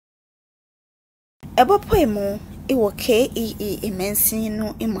Ebopoemu iwo KEE imensi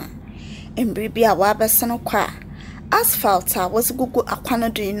no ima. Embribi a wabesano kwa. Asphalt was gugu akwana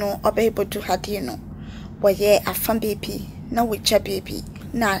do no obeibodu hade no. Waye afam baby na wicha baby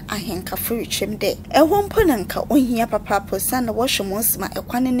na ahenka furu twem de. Eho mpo nanka ohia papa posa na wohwemonsma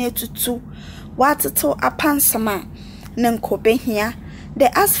ekwane na etutu. Watoto apansama na nkobehia the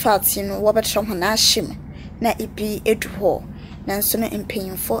asphalt no wobetro ho na ahim na ibi edu ho. Nanso no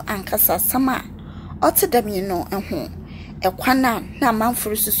mpanyimfo ankasa sama otedam no eho ekwana na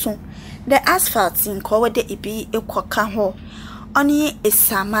manfuru susu the asphalt nko wede ibi ekoka ho oni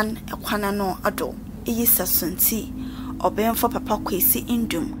Essaman ekwana no ado iyi sasunti obemfo papa kwesi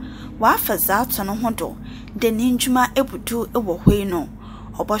Nduom wafa zato no hodo de ninjuma ebudu ewo hoi no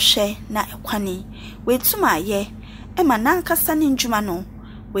obohwe na ekwani wetuma ye ema nankasa ninjuma no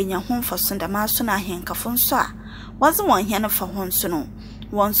wenya ho mfaso ndamaso na ahenkafo nso a waze won hia no fa ho nso no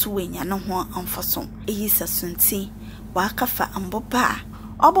wonso wenya no ho amfaso iyi sasunti wakafa amboba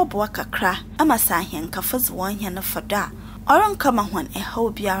obobo kakra ama sa ahenkafo ze won hia no fa da oronka ma hon eha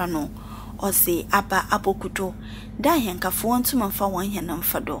obiara no oze aba abokudo da ahenkafo wonto mfa won hia no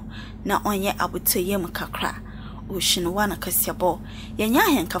mfado na onye abotoyem kakra oshino wana kasiabo yenya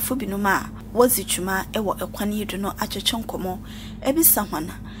ahenkafo binuma wozitwuma ewo ekwane yido no achechonkomo ebisa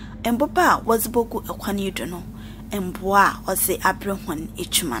hwana emboba wazibogu ekwane yido no emboa oze abrehon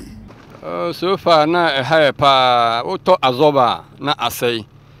echuman so far na eha pa oto azoba na asai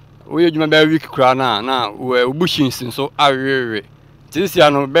we djuma ba week kura na we ubushin so awewe tisia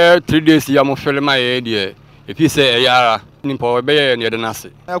no be 3 days ya mo felema ye de epi se eyara nimpo be ye ne de nase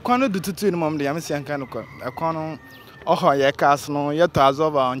ekwane dututu ni mom de yamse anka no ko ekwane oho ye kas no ye to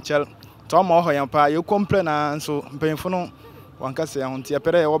azoba onchel to mo oho yampa ye complain na so mpanyimfo no wankase ya honti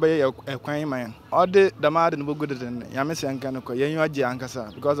apere wo be ye ekwan man ode damade no bogude den yamse anka no ko ye nyu agi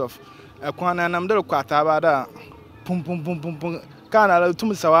ankasa because of ekwane nam de ko ataba da pum kana la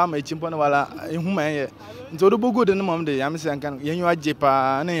tum sawa ma chimpo na wala ehuma ye nzodo bogude no mom de yamse anka no ye nyu agi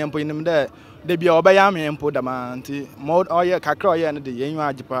pa na yempo nim de bia oba ya me mpo dama nti mo oye kakra oye ne de ye nyu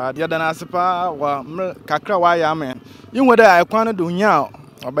agi pa ya dana asepa wa kakra wa ya me yinwe de ekwane do nya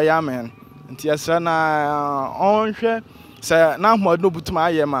oba ya me nti yesra na onhwe se na hmodo butuma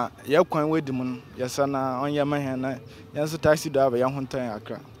aye ma ye kwan wedi mu yesra na onye ma he na yenso taxi driver ya hontan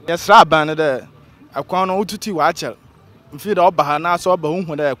akra yesra aban de akwan no ututi wa achel mfi de oba ha na so oba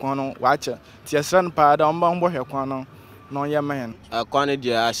hu de akwan no wa achel ti yesra no pa da omba mbo hwe kwan no no ye ma he akwan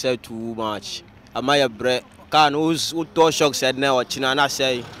de I say too much amaya bre kan to shock said na o china na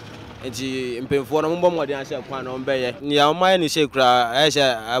say enti mpemfo no mbom wode ase kwa no mbeye ni ya omaye ni se kra ese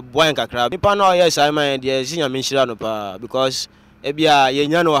aboan kakra nipa no yes I man de sinya menhira no pa because ebia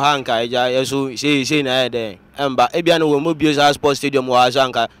yenya no hanka eja yeso sei na ede emba ebia no wo mobile sports stadium wa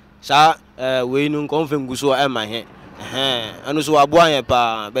hanka sa we nu confirm guso ema he anu so aboan ye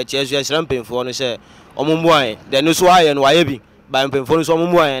pa be chesu yesra mpemfo no se omomboan de no so aye no aye bi ba mpemfo so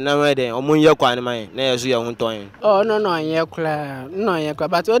omomboan na we de omonye kwa ne man na yeso ye honton oh no ye kula no ye kwa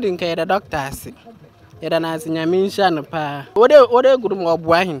but odin ka the doctors ye da na asinya minsha no pa ode guru mo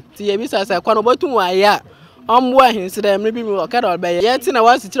boahin ti ye bisa sa kwa no botum wa ya omboahin sida mre bi mi o ka da be ye ti na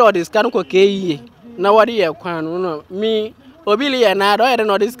wasi tire ode scan ko keye na wode ye kwa no mi obili ye na do ye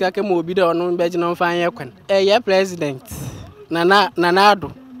na ode scan ke mo obi de ono be gina mfa ye kwan ye president na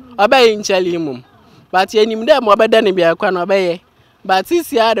do obey nchali mum but ye nim de mo be da ne bia kwa no obey but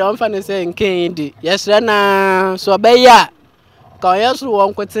this year the unfane say nken di yesra na so be ya ka yesu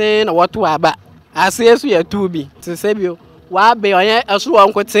won kwete na woto aba ase yesu ya tubi te sebio wa be onye yesu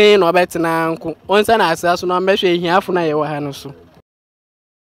won kwete na obetena nko onsa na ase aso na mehwe hiafo na ye wa ha no so